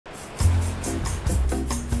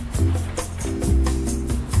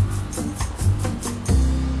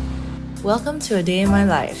welcome to a day in my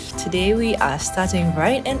life. Today we are starting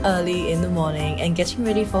bright and early in the morning and getting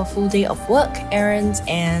ready for a full day of work, errands,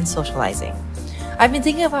 and socializing. I've been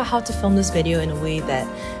thinking about how to film this video in a way that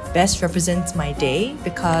best represents my day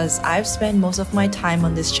because I've spent most of my time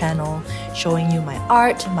on this channel showing you my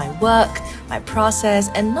art, my work, my process,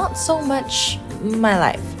 and not so much my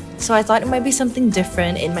life. So I thought it might be something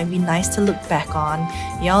different, it might be nice to look back on.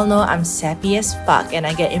 Y'all know I'm sappy as fuck and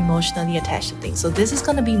I get emotionally attached to things. So this is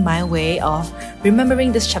gonna be my way of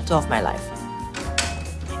remembering this chapter of my life.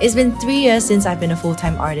 It's been 3 years since I've been a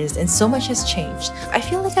full-time artist and so much has changed. I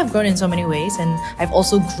feel like I've grown in so many ways and I've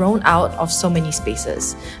also grown out of so many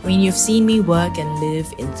spaces. I mean, you've seen me work and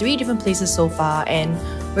live in 3 different places so far and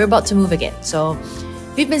we're about to move again. So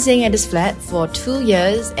we've been staying at this flat for 2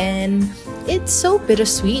 years and it's so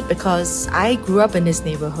bittersweet because I grew up in this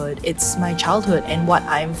neighbourhood. It's my childhood and what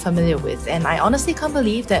I'm familiar with, and I honestly can't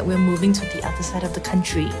believe that we're moving to the other side of the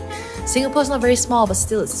country. Singapore's not very small, but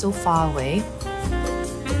still it's so far away.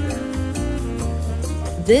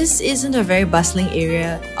 This isn't a very bustling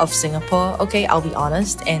area of Singapore, okay, I'll be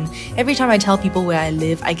honest, and every time I tell people where I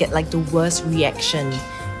live, I get like the worst reaction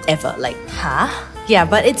ever, like, huh? Yeah,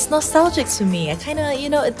 but it's nostalgic to me. I kinda,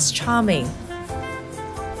 it's charming.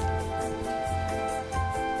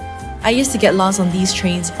 I used to get lost on these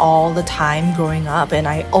trains all the time growing up and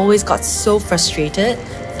I always got so frustrated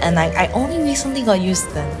and I only recently got used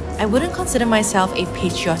to them. I wouldn't consider myself a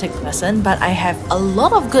patriotic person, but I have a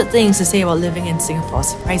lot of good things to say about living in Singapore,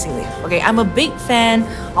 surprisingly. Okay, I'm a big fan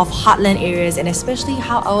of heartland areas and especially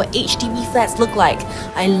how our HDB flats look like.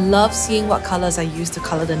 I love seeing what colours are used to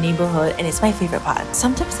colour the neighbourhood and it's my favourite part.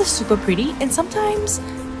 Sometimes they're super pretty and sometimes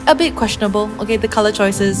a bit questionable, okay, the colour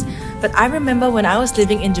choices. But I remember when I was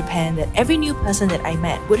living in Japan that every new person that I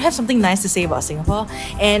met would have something nice to say about Singapore,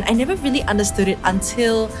 and I never really understood it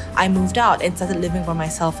until I moved out and started living for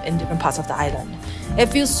myself in different parts of the island. It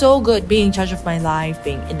feels so good being in charge of my life,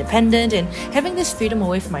 being independent, and having this freedom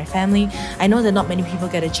away from my family. I know that not many people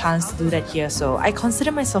get a chance to do that here, so I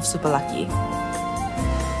consider myself super lucky.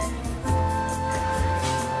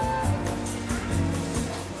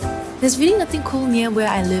 There's really nothing cool near where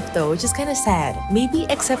I live though, which is kinda sad. Maybe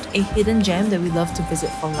except a hidden gem that we love to visit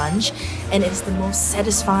for lunch, and it's the most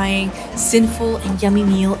satisfying, sinful, and yummy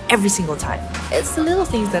meal every single time. It's the little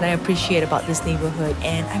things that I appreciate about this neighbourhood,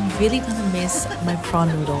 and I'm really gonna miss my prawn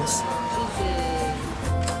noodles.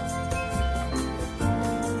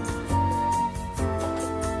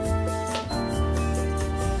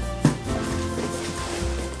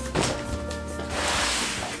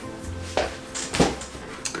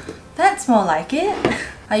 That's more like it.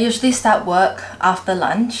 I usually start work after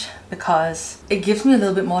lunch because it gives me a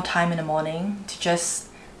little bit more time in the morning to just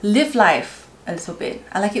live life a little bit.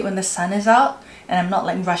 I like it when the sun is out and I'm not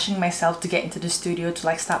like rushing myself to get into the studio to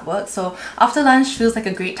like start work. So after lunch feels like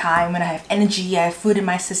a great time when I have energy, I have food in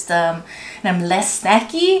my system and I'm less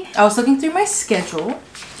snacky. I was looking through my schedule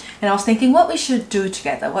and I was thinking what we should do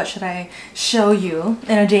together. What should I show you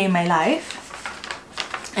in a day in my life?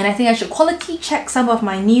 And I think I should quality check some of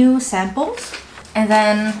my new samples and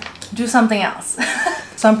then do something else.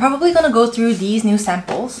 So I'm probably gonna go through these new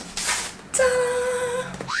samples. Ta-da!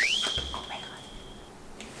 Oh my god.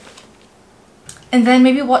 And then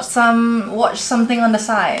maybe watch something on the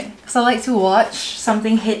side. Because I like to watch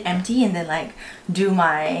something hit empty and then like do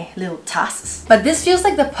my little tasks. But this feels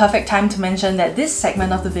like the perfect time to mention that this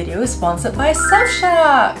segment of the video is sponsored by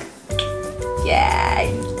Surfshark. Yeah.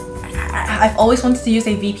 I've always wanted to use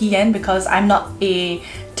a VPN because I'm not a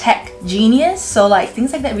tech genius, so like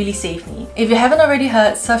things like that really save me. If you haven't already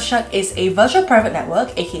heard, Surfshark is a virtual private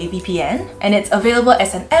network, aka VPN, and it's available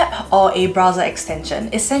as an app or a browser extension.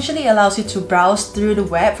 It essentially allows you to browse through the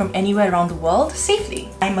web from anywhere around the world safely.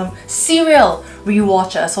 I'm a serial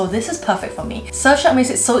rewatcher, so this is perfect for me. Surfshark makes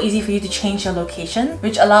it so easy for you to change your location,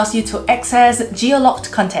 which allows you to access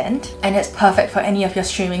geolocked content, and it's perfect for any of your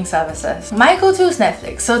streaming services. My go-to is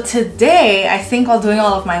Netflix, so today, I think while doing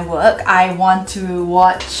all of my work, I want to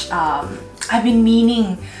watch I've been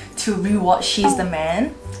meaning to rewatch She's the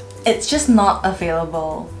Man. It's just not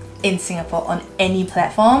available in Singapore on any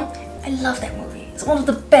platform. I love that movie. It's one of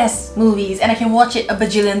the best movies and I can watch it a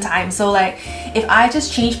bajillion times. So like, if I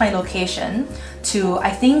just change my location to,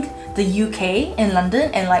 I think, the UK in London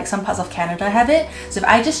and like some parts of Canada have it. So if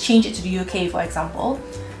I just change it to the UK, for example,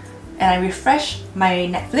 and I refresh my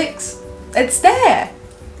Netflix, it's there.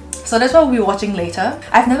 So that's what we'll be watching later.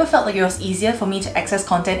 I've never felt like it was easier for me to access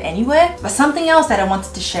content anywhere, but something else that I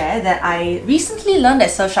wanted to share that I recently learned that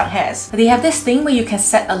Surfshark has. They have this thing where you can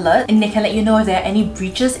set alert and they can let you know if there are any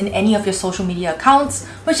breaches in any of your social media accounts,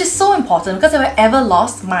 which is so important because if I ever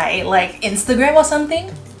lost my like Instagram or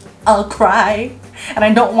something, I'll cry. And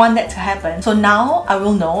I don't want that to happen. So now I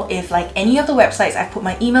will know if like any of the websites I put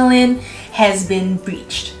my email in has been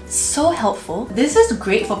breached. So helpful. This is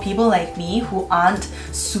great for people like me who aren't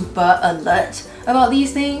super alert about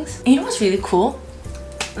these things. And you know what's really cool?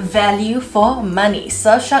 Value for money.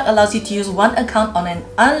 Surfshark allows you to use one account on an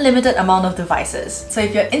unlimited amount of devices. So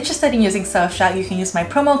if you're interested in using Surfshark, you can use my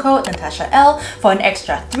promo code NatashaL for an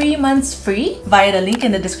extra 3 months free via the link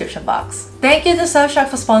in the description box. Thank you to Surfshark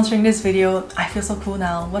for sponsoring this video. I feel so cool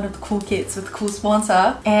now. One of the cool kids with a cool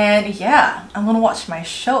sponsor. And yeah, I'm gonna watch my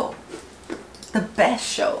show. The best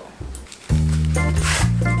show.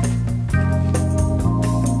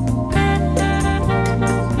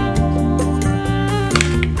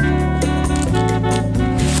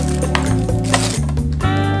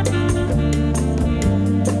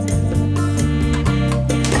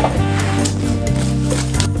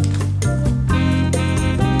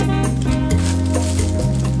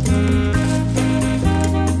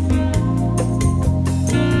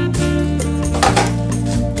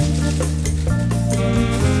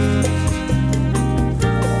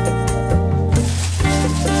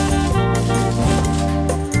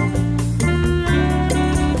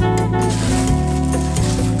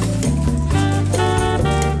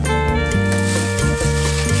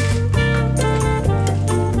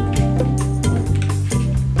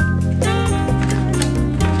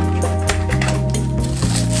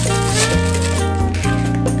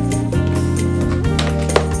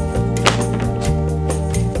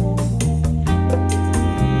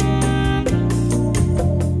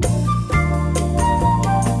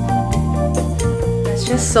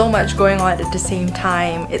 Just so much going on at the same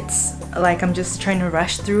time. It's like I'm just trying to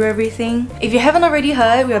rush through everything. If you haven't already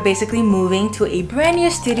heard, we are basically moving to a brand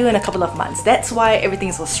new studio in a couple of months. That's why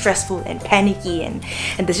everything's so stressful and panicky and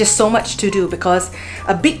there's just so much to do because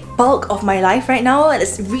a big bulk of my life right now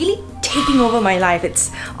is really taking over my life.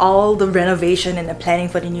 It's all the renovation and the planning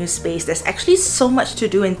for the new space. There's actually so much to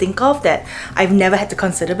do and think of that I've never had to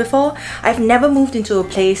consider before. I've never moved into a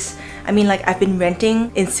place, I mean like I've been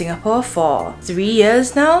renting in Singapore for 3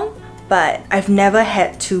 years now, but I've never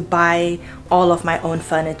had to buy all of my own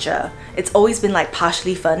furniture. It's always been like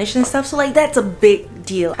partially furnished and stuff, so like that's a big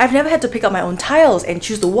deal. I've never had to pick up my own tiles and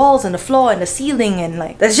choose the walls and the floor and the ceiling, and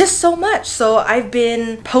like there's just so much. So I've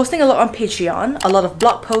been posting a lot on Patreon, a lot of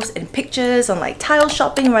blog posts and pictures on like tile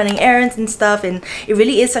shopping, running errands and stuff, and it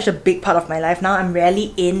really is such a big part of my life now. I'm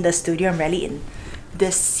rarely in the studio, I'm rarely in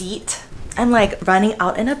this seat. I'm like running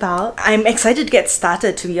out and about. I'm excited to get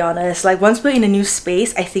started, to be honest. Like once we're in a new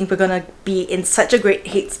space, I think we're gonna be in such a great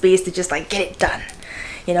headspace to just like get it done.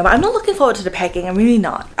 You know, but I'm not looking forward to the packing, I'm really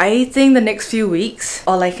not. I think the next few weeks,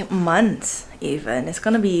 or like months even, it's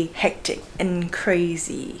gonna be hectic and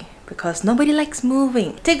crazy because nobody likes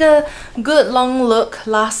moving. Take a good long look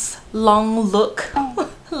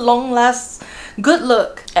good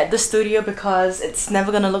look at the studio because it's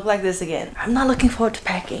never gonna look like this again. I'm not looking forward to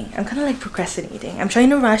packing. I'm kind of like procrastinating. I'm trying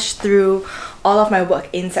to rush through all of my work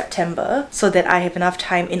in September so that I have enough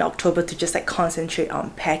time in October to just like concentrate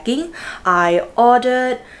on packing. I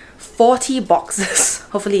ordered 40 boxes,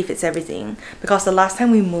 hopefully it fits everything, because the last time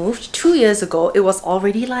we moved 2 years ago, it was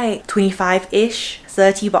already like 25-ish,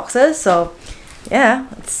 30 boxes. So yeah,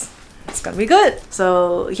 it's gonna be good.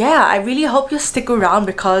 So yeah, I really hope you stick around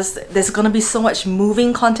because there's gonna be so much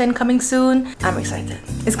moving content coming soon. I'm excited.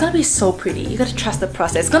 It's gonna be so pretty. You gotta trust the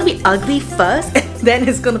process. It's gonna be ugly first and then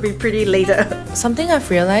it's gonna be pretty later. Something I've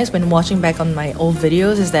realized when watching back on my old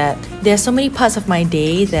videos is that there's so many parts of my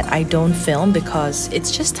day that I don't film because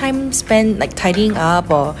it's just time spent like tidying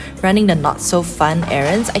up or running the not so fun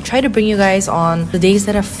errands. I try to bring you guys on the days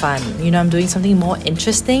that are fun. You know, I'm doing something more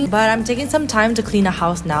interesting, but I'm taking some time to clean the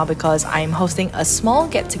house now because I'm hosting a small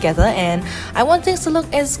get-together and I want things to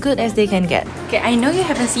look as good as they can get. Okay, I know you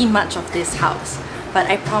haven't seen much of this house, but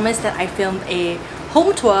I promise that I filmed a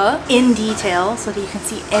home tour in detail so that you can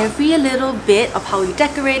see every little bit of how we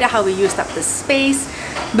decorated, how we used up the space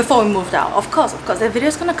before we moved out. Of course, that video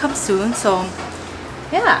is gonna come soon, so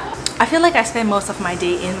yeah. I feel like I spend most of my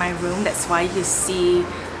day in my room, that's why you see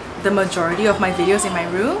the majority of my videos in my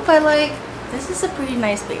room, but like, this is a pretty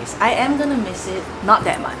nice space. I am gonna miss it, not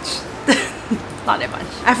that much. Not that much.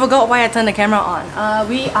 I forgot why I turned the camera on.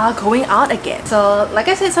 We are going out again. So like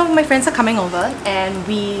I said, some of my friends are coming over and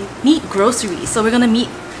we need groceries. So we're gonna meet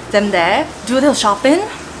them there, do a little shopping,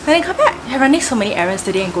 and then come back. I'm running so many errands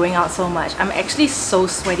today and going out so much. I'm actually so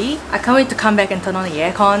sweaty. I can't wait to come back and turn on the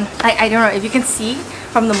aircon. I don't know if you can see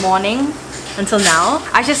from the morning until now,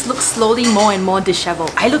 I just look slowly more and more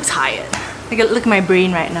disheveled. I look tired. Look at my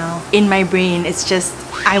brain right now. In my brain, it's just,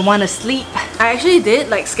 I want to sleep. I actually did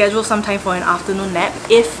like schedule some time for an afternoon nap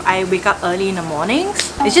if I wake up early in the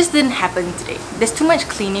mornings. It just didn't happen today. There's too much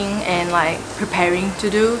cleaning and like preparing to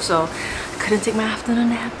do, so I couldn't take my afternoon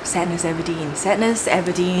nap. Sadness Aberdeen. Sadness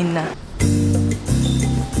Aberdeen.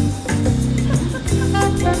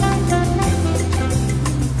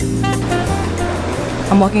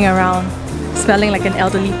 I'm walking around smelling like an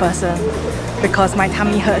elderly person because my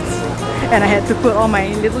tummy hurts and I had to put on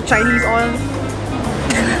my little Chinese oil.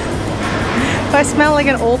 I smell like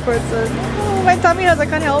an old person. Oh, my tummy hurts, I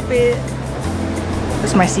can't help it.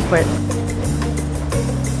 That's my secret.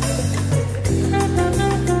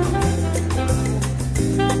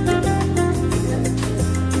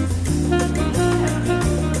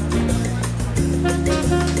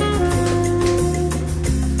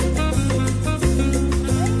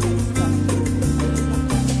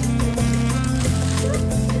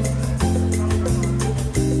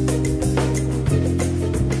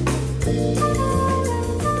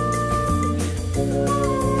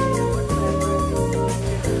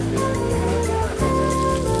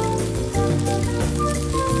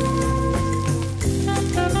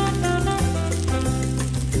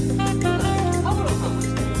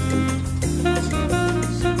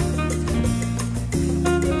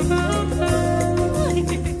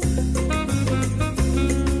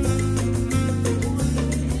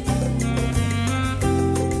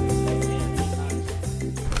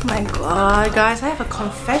 Guys, I have a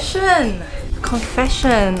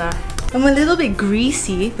confession. I'm a little bit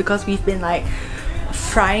greasy because we've been like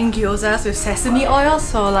frying gyozas with sesame oil,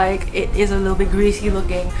 so like it is a little bit greasy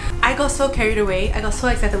looking. I got so carried away. I got so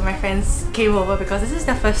excited when my friends came over because this is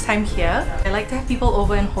their first time here. I like to have people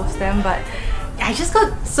over and host them, but I just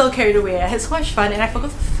got so carried away. I had so much fun and I forgot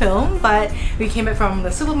to film, but we came back from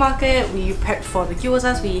the supermarket, we prepped for the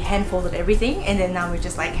gyozas, we hand folded everything, and then now we're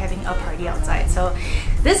just like having a party outside. So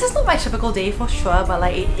this is not my typical day for sure, but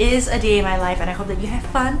like it is a day in my life and I hope that you have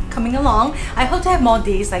fun coming along. I hope to have more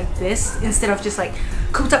days like this instead of just like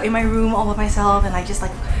cooped up in my room all by myself and like just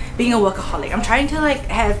like being a workaholic. I'm trying to like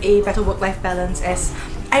have a better work-life balance, as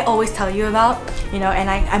I always tell you about, you know, and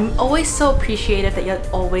I'm always so appreciative that you're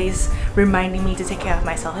always reminding me to take care of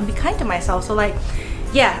myself and be kind to myself. So like,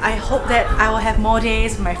 yeah, I hope that I will have more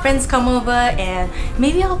days when my friends come over, and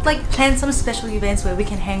maybe I'll like plan some special events where we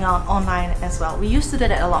can hang out online as well. We used to do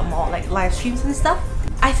that a lot more, like live streams and stuff.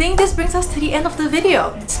 I think this brings us to the end of the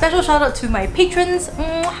video. Special shout out to my patrons,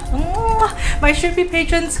 my Shrimpy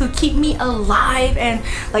patrons who keep me alive, and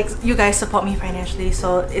like you guys support me financially,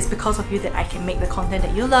 so it's because of you that I can make the content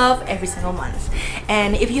that you love every single month.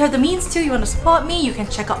 And if you have the means to, you want to support me, you can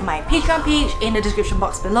check out my Patreon page in the description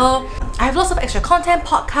box below. I have lots of extra content,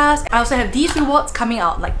 podcasts. I also have these rewards coming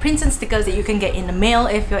out, like prints and stickers that you can get in the mail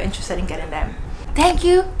if you're interested in getting them. Thank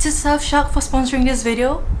you to Surfshark for sponsoring this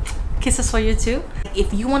video. Kisses for you too.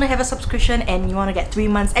 If you want to have a subscription and you want to get 3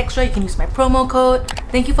 months extra, you can use my promo code.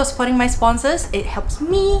 Thank you for supporting my sponsors. It helps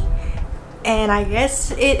me and I guess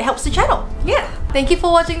it helps the channel. Yeah. Thank you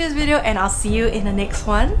for watching this video and I'll see you in the next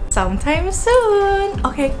one sometime soon.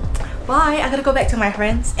 Okay, bye. I gotta go back to my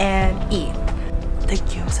friends and eat. The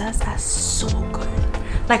gyozas are so good.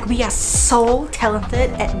 Like, we are so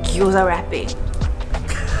talented at gyoza wrapping.